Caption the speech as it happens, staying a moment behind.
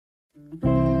My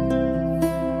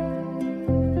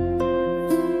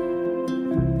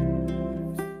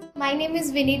name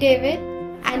is Vinny David,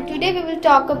 and today we will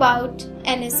talk about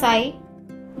NSI,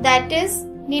 that is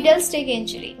needle stick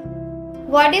injury.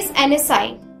 What is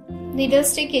NSI? Needle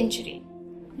stick injury.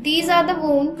 These are the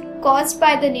wounds caused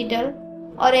by the needle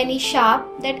or any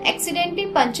shaft that accidentally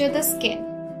puncture the skin.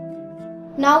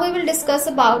 Now we will discuss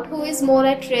about who is more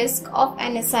at risk of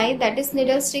NSI, that is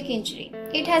needle stick injury.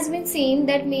 It has been seen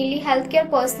that mainly healthcare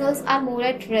personnel are more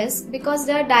at risk because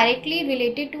they are directly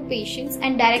related to patients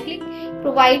and directly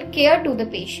provide care to the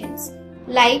patients,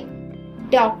 like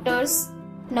doctors,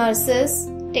 nurses,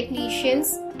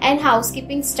 technicians and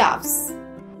housekeeping staffs.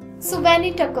 So when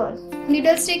it occurs,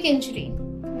 needle stick injury,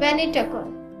 when it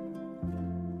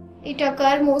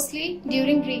occurs mostly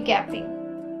during recapping.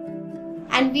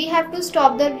 And we have to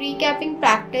stop the recapping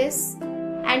practice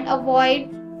and avoid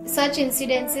such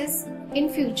incidences in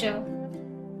future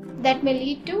that may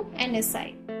lead to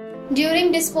NSI.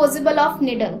 During disposal of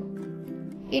needle,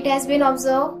 it has been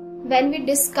observed when we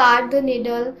discard the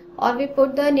needle or we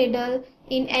put the needle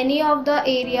in any of the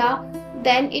area,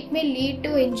 then it may lead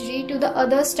to injury to the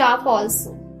other staff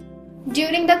also.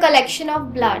 During the collection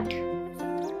of blood,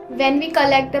 when we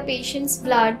collect the patient's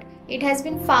blood, it has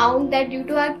been found that due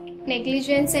to our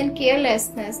negligence and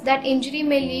carelessness, that injury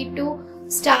may lead to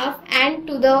staff and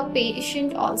to the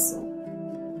patient also.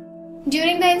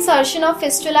 During the insertion of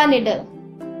fistula needle,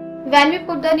 when we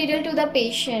put the needle to the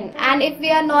patient and if we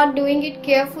are not doing it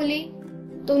carefully,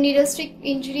 so needle stick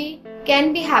injury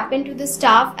can be happen to the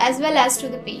staff as well as to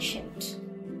the patient.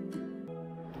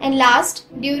 And last,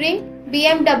 during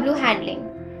BMW handling,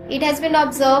 it has been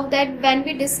observed that when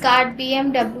we discard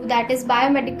BMW, that is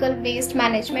biomedical waste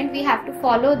management, we have to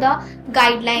follow the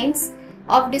guidelines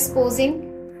of disposing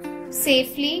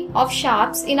safely of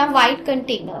shafts in a white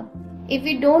container. If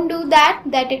we don't do that,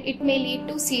 it may lead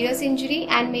to serious injury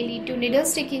and may lead to needle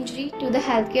stick injury to the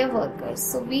healthcare workers.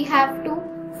 So we have to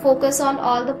focus on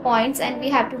all the points and we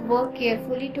have to work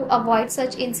carefully to avoid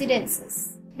such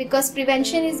incidences, because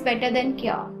prevention is better than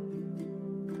cure.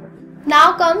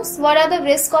 Now comes what are the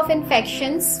risk of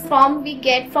infections we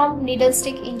get from needle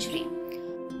stick injury.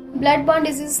 Bloodborne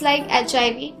diseases like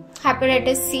HIV,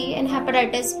 hepatitis C and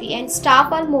hepatitis B, and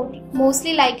staff are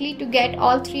mostly likely to get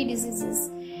all three diseases,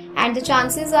 and the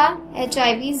chances are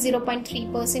HIV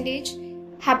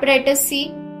 0.3%, hepatitis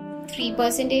C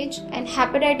 3% and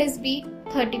hepatitis B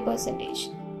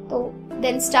 30%. So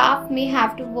then staff may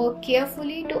have to work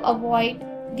carefully to avoid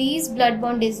these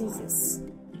bloodborne diseases.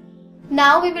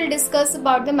 Now we will discuss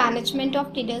about the management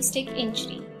of needle stick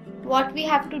injury. What we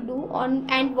have to do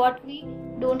and what we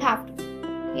don't have to do.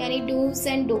 Yani do's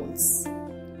and don'ts.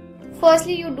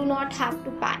 Firstly, you do not have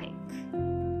to panic.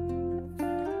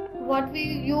 What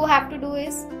you have to do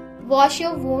is wash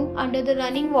your wound under the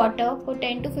running water for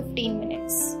 10 to 15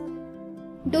 minutes.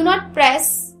 Do not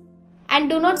press and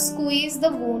do not squeeze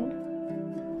the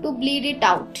wound to bleed it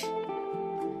out,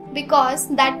 because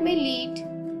that may lead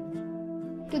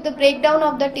to the breakdown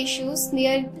of the tissues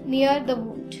near the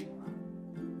wound.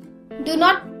 Do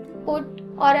not put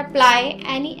or apply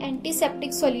any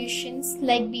antiseptic solutions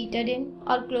like betadine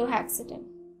or chlorhexidine.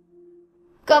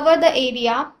 Cover the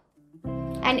area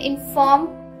and inform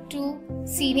to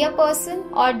senior person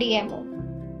or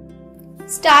DMO.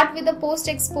 Start with the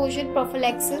post-exposure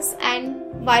prophylaxis and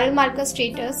viral marker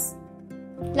status.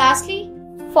 Lastly,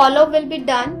 follow-up will be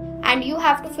done and you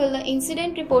have to fill the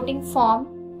incident reporting form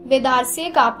with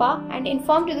RCA GAPA and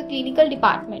inform to the clinical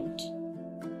department.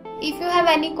 If you have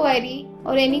any query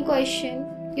or any question,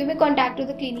 you may contact to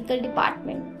the clinical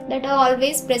department that are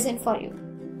always present for you.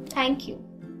 Thank you.